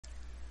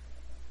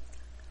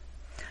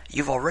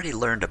You've already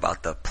learned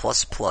about the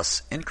plus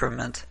plus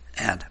increment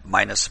and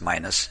minus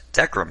minus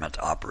decrement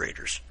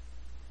operators.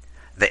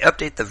 They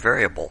update the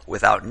variable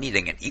without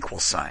needing an equal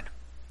sign.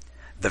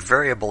 The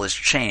variable is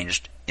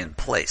changed in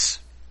place.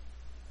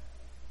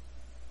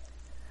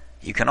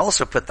 You can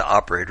also put the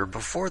operator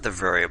before the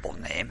variable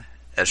name,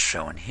 as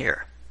shown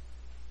here.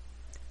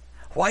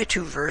 Why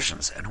two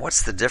versions, and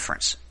what's the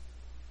difference?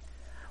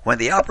 When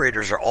the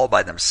operators are all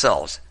by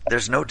themselves,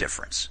 there's no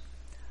difference.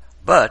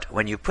 But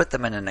when you put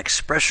them in an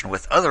expression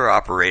with other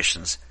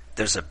operations,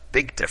 there's a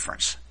big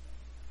difference.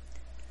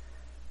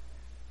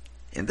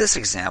 In this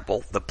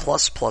example, the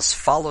plus plus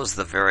follows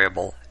the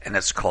variable, and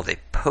it's called a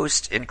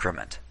post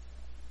increment.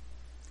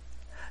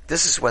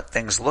 This is what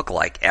things look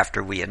like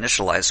after we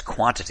initialize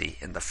quantity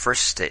in the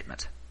first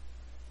statement.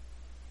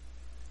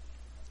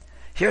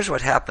 Here's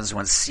what happens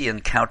when C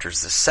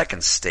encounters the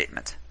second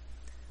statement.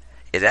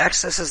 It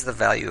accesses the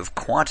value of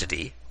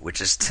quantity,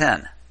 which is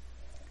 10.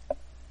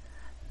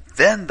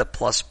 Then the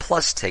plus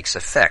plus takes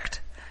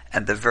effect,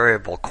 and the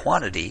variable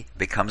quantity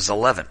becomes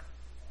 11.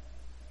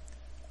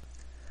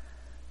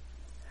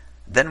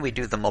 Then we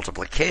do the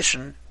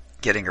multiplication,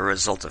 getting a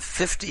result of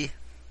 50,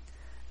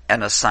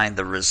 and assign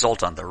the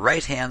result on the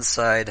right-hand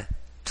side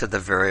to the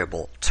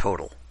variable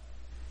total.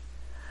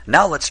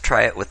 Now let's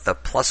try it with the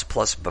plus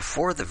plus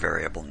before the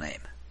variable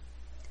name.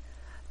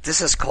 This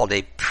is called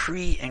a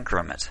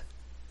pre-increment.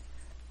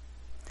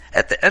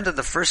 At the end of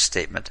the first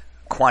statement,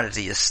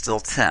 quantity is still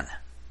 10.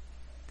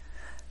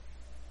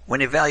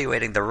 When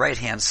evaluating the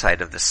right-hand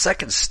side of the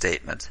second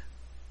statement,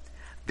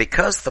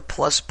 because the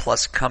plus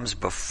plus comes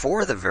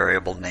before the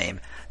variable name,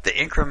 the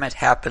increment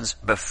happens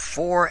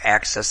before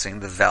accessing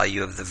the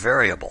value of the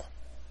variable.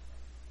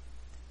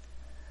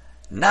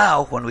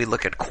 Now, when we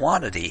look at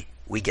quantity,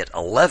 we get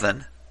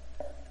 11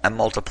 and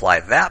multiply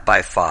that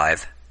by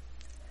 5,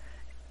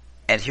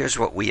 and here's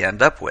what we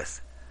end up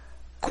with.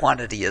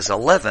 Quantity is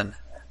 11,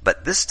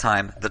 but this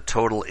time the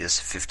total is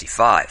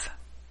 55.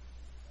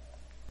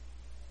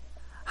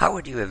 How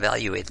would you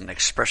evaluate an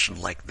expression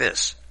like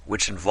this,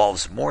 which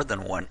involves more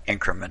than one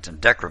increment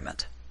and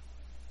decrement?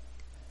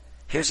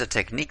 Here's a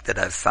technique that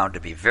I've found to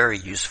be very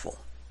useful.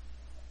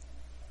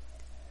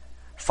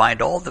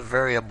 Find all the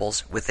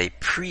variables with a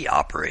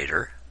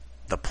pre-operator,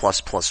 the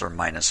plus plus or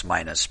minus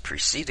minus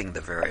preceding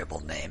the variable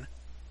name,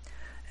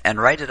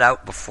 and write it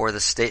out before the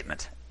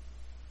statement.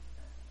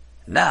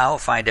 Now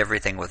find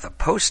everything with a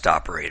post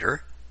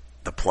operator,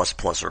 the plus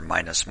plus or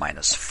minus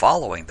minus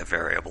following the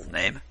variable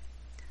name,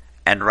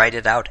 and write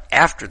it out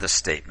after the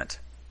statement.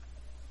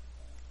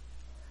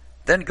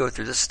 Then go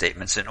through the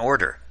statements in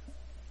order.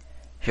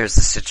 Here's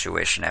the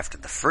situation after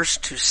the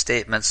first two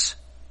statements.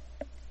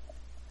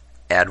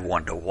 Add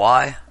 1 to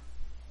y,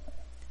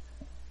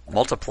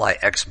 multiply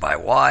x by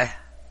y,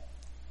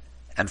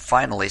 and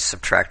finally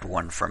subtract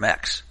 1 from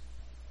x.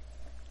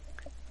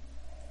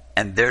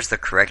 And there's the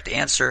correct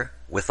answer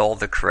with all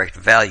the correct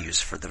values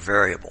for the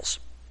variables.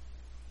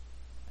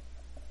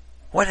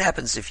 What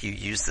happens if you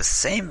use the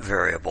same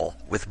variable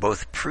with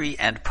both pre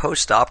and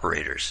post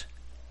operators?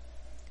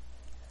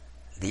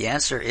 The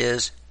answer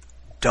is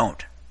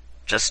don't.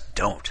 Just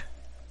don't.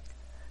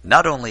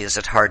 Not only is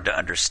it hard to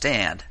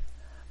understand,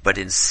 but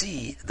in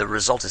C, the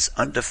result is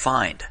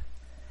undefined.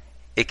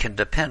 It can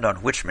depend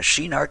on which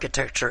machine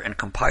architecture and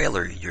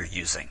compiler you're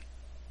using.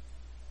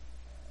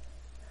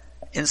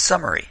 In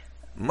summary,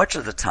 much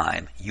of the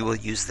time you will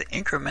use the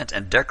increment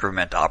and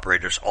decrement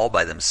operators all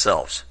by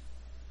themselves.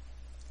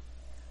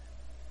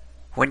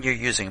 When you're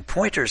using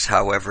pointers,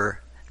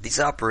 however, these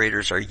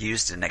operators are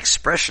used in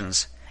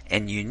expressions,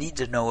 and you need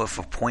to know if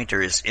a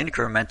pointer is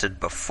incremented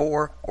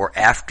before or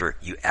after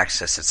you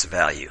access its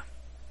value.